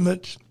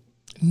ultimate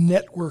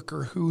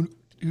networker who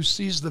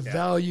sees the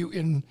value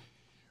in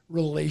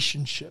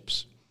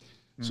relationships.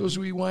 Mm-hmm. So as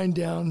we wind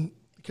down,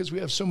 because we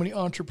have so many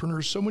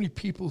entrepreneurs, so many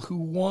people who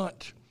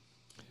want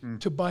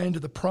to buy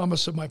into the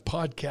promise of my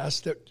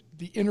podcast, that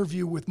the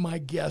interview with my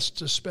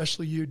guests,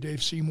 especially you,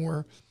 Dave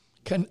Seymour,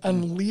 can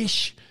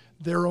unleash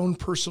their own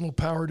personal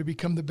power to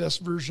become the best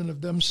version of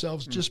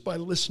themselves just by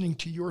listening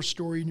to your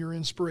story and your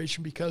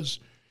inspiration, because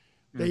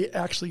they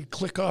actually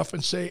click off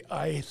and say,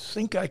 I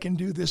think I can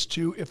do this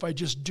too if I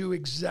just do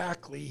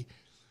exactly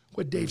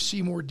what Dave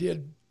Seymour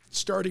did,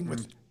 starting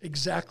with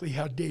exactly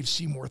how Dave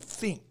Seymour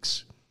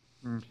thinks.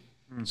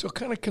 So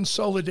kind of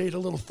consolidate a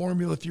little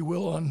formula, if you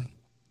will, on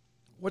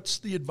what's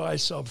the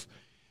advice of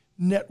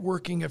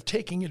networking, of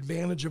taking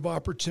advantage of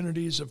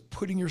opportunities, of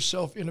putting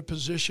yourself in a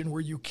position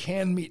where you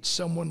can meet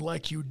someone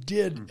like you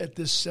did at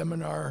this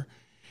seminar.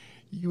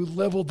 You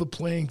leveled the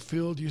playing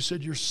field. You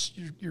said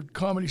your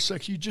comedy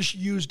section, you just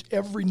used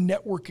every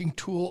networking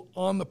tool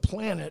on the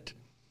planet.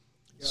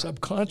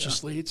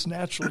 Subconsciously, it's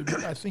naturally,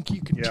 but I think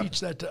you can teach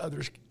that to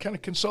others. Kind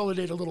of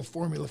consolidate a little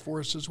formula for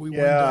us as we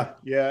wind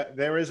up. Yeah,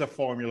 there is a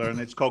formula, and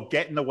it's called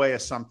get in the way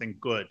of something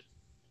good.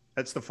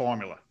 That's the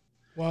formula.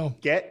 Wow.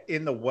 get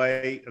in the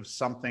way of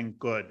something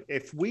good.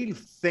 If we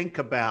think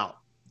about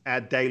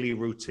our daily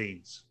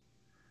routines,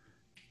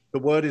 the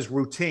word is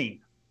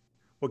routine.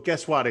 Well,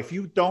 guess what? If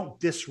you don't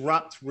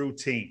disrupt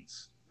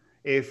routines,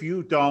 if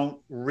you don't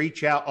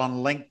reach out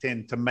on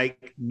LinkedIn to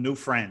make new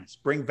friends,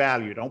 bring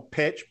value, don't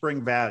pitch,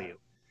 bring value.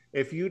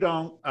 If you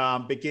don't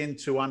begin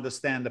to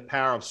understand the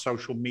power of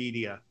social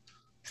media,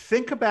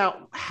 think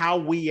about how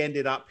we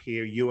ended up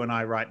here, you and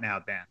I right now,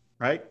 Dan,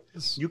 right?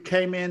 Yes. You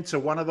came into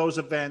one of those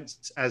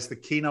events as the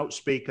keynote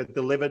speaker,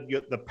 delivered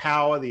the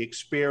power, the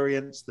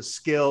experience, the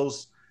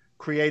skills,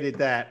 created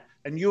that.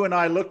 And you and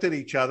I looked at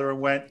each other and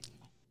went,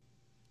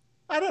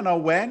 I don't know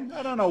when,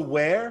 I don't know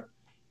where,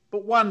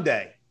 but one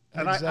day.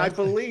 And Exactly. I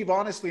believe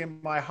honestly in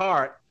my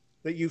heart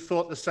that you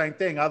thought the same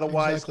thing.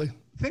 Otherwise, Exactly.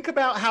 think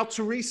about how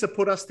Teresa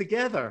put us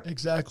together.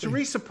 Exactly.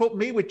 Teresa put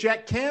me with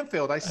Jack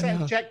Canfield. I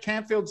sat in Jack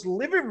Canfield's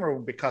living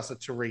room because of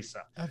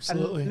Teresa.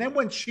 Absolutely. And then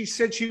when she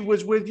said she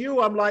was with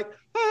you, I'm like,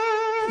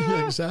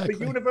 Yeah, exactly.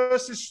 the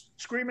universe is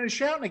screaming and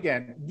shouting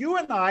again. You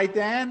and I,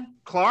 Dan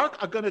Clark,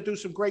 are going to do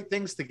some great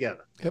things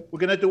together. Yep. We're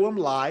going to do them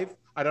live.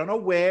 I don't know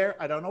where.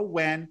 I don't know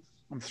when.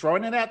 I'm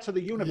throwing it out to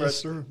the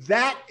universe. Yes, sir.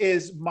 That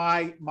is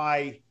my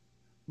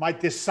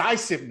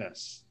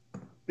decisiveness.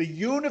 The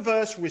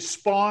universe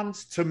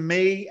responds to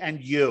me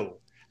and you.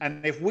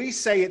 And if we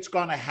say it's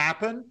going to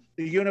happen,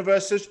 the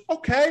universe says,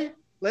 okay,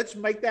 let's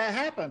make that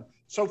happen.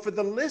 So for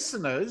the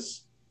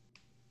listeners,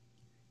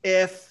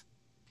 if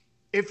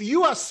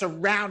you are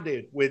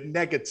surrounded with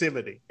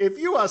negativity, if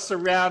you are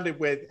surrounded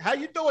with, how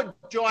you doing,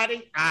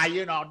 Jordy?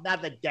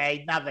 Another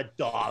day, another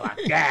dollar.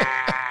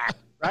 Yeah.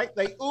 Right?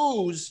 They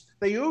ooze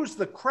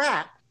the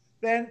crap,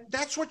 then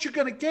that's what you're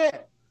going to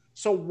get.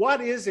 So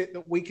what is it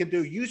that we can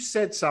do? You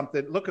said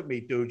something. Look at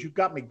me, dude. You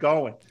got me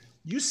going.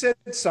 You said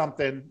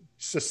something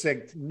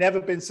succinct. Never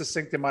been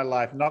succinct in my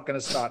life. Not going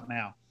to start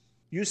now.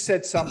 You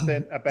said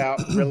something about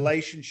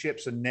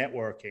relationships and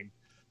networking.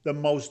 The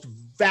most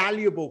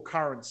valuable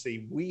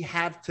currency we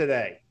have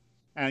today,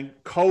 and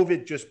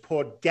COVID just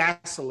poured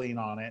gasoline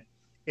on it,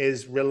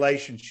 is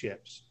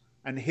relationships.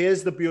 And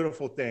here's the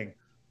beautiful thing.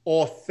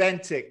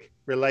 Authentic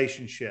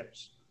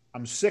relationships.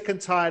 I'm sick and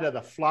tired of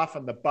the fluff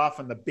and the buff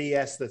and the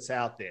BS that's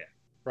out there,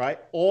 right?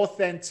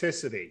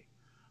 Authenticity.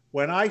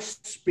 When I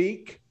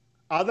speak,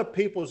 other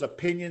people's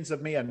opinions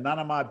of me are none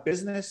of my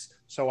business,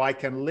 so I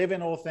can live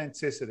in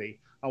authenticity.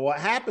 And what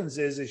happens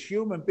is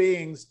human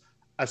beings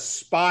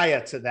aspire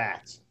to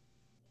that.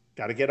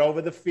 Got to get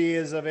over the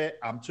fears of it.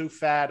 I'm too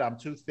fat. I'm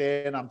too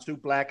thin. I'm too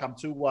black. I'm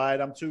too white.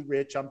 I'm too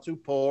rich. I'm too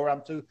poor.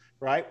 I'm too,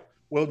 right?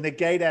 We'll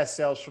negate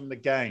ourselves from the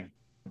game.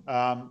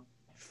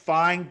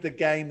 Find the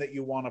game that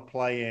you want to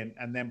play in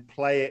and then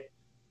play it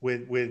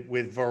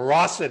with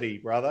veracity,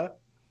 brother.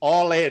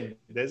 All in.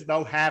 There's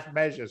no half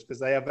measures because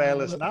they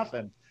avail us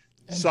nothing.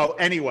 So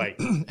anyway,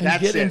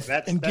 that's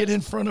it. Get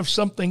in front of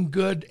something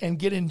good and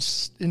get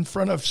in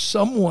front of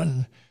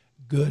someone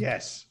good.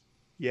 Yes.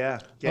 Yeah.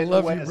 I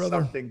love you, brother.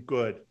 Something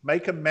good.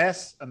 Make a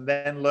mess and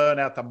then learn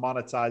how to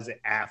monetize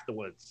it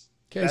afterwards.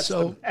 Okay, that's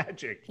so the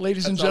magic.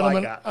 Ladies and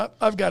gentlemen,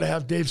 I've got to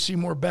have Dave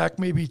Seymour back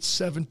maybe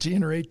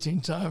 17 or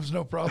 18 times,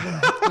 no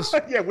problem.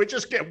 Yeah, we're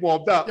just getting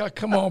warmed up. Yeah,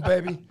 come on,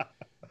 baby.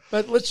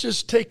 But let's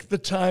just take the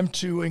time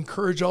to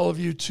encourage all of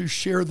you to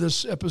share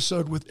this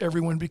episode with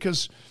everyone,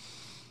 because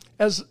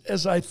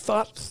as I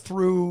thought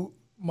through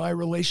my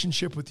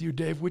relationship with you,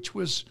 Dave, which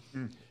was,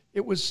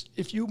 it was,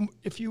 if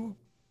you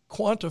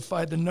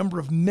quantify the number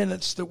of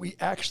minutes that we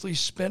actually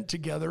spent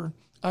together,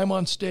 I'm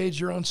on stage,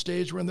 you're on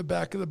stage, we're in the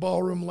back of the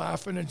ballroom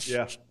laughing and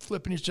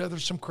flipping each other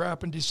some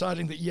crap and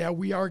deciding that,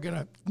 we are going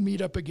to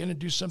meet up again and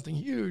do something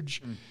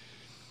huge.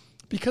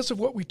 Because of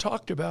what we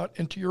talked about,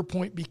 and to your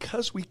point,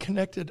 because we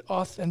connected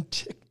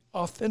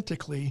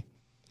authentically,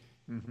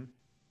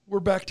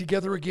 we're back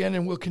together again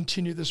and we'll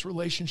continue this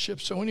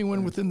relationship. So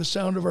anyone within the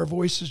sound of our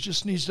voices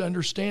just needs to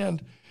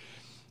understand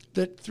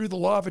that through the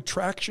law of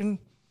attraction,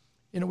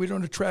 we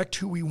don't attract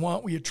who we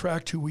want, we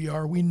attract who we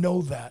are. We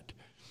know that.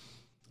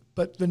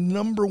 But the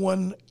number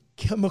one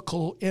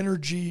chemical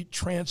energy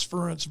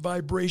transference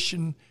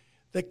vibration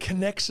that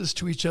connects us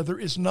to each other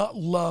is not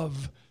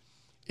love.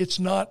 It's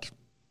not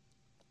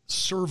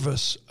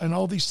service and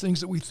all these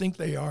things that we think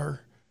they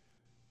are.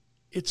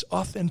 It's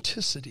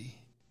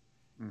authenticity.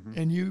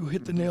 And you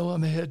hit the nail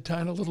on the head,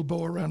 tying a little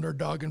bow around our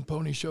dog and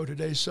pony show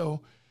today.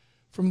 So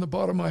from the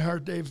bottom of my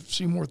heart, Dave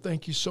Seymour,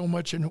 thank you so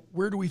much. And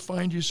where do we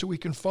find you so we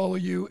can follow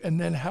you? And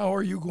then how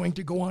are you going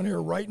to go on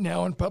air right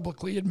now and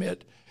publicly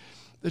admit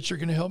that you're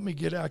going to help me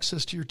get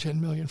access to your 10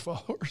 million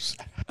followers?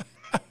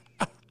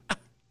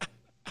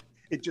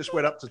 It just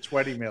went up to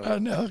 20 million. I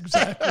know,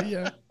 exactly.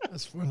 Yeah,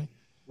 that's funny.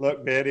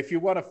 Look, man, if you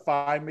want to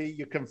find me,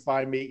 you can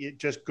find me.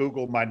 Just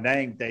Google my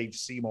name, Dave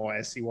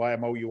Seymour,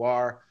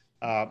 Seymour.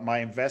 My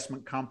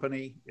investment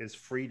company is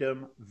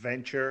Freedom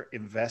Venture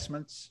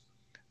Investments.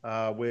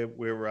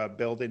 We're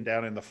building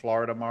down in the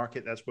Florida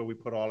market. That's where we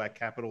put all our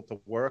capital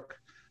to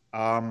work.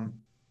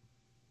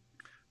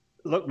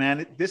 Look,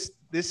 man, this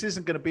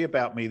isn't going to be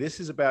about me. This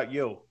is about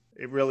you.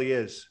 It really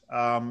is.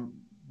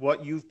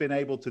 What you've been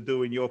able to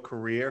do in your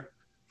career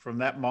from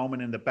that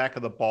moment in the back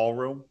of the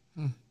ballroom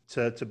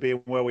to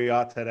being where we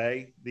are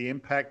today, the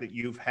impact that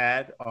you've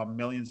had on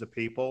millions of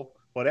people,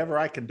 whatever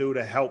I can do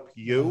to help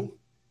you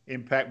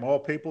impact more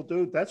people,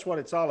 dude, that's what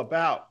it's all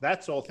about.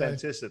 That's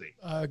authenticity,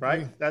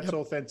 right? That's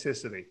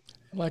authenticity.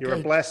 You're a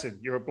blessing.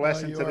 You're a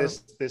blessing to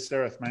this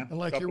earth, man. And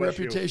like your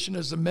reputation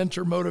as a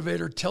mentor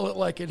motivator, tell it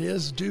like it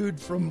is. Dude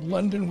from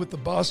London with the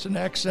Boston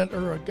accent,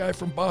 or a guy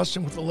from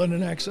Boston with the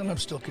London accent, I'm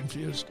still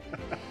confused.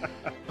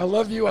 I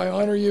love you. I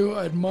honor you.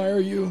 I admire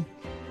you.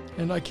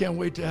 And I can't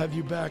wait to have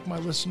you back. My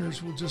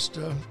listeners will just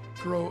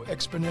grow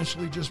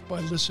exponentially just by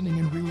listening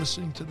and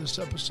re-listening to this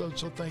episode.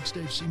 So thanks,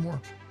 Dave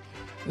Seymour.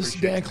 This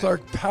is Dan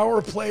Clark,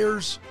 Power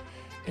Players.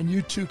 And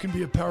you too can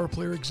be a power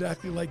player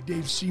exactly like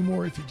Dave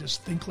Seymour if you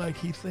just think like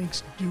he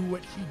thinks, do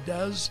what he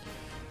does,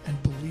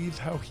 and believe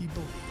how he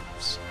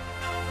believes.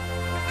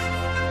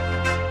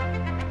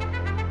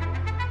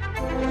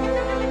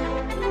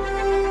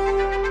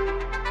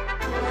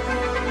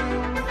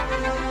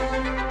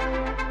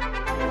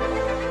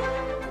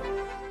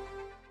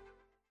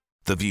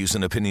 The views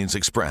and opinions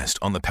expressed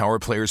on the Power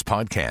Players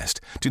podcast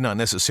do not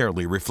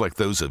necessarily reflect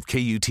those of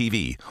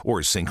KUTV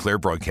or Sinclair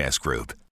Broadcast Group.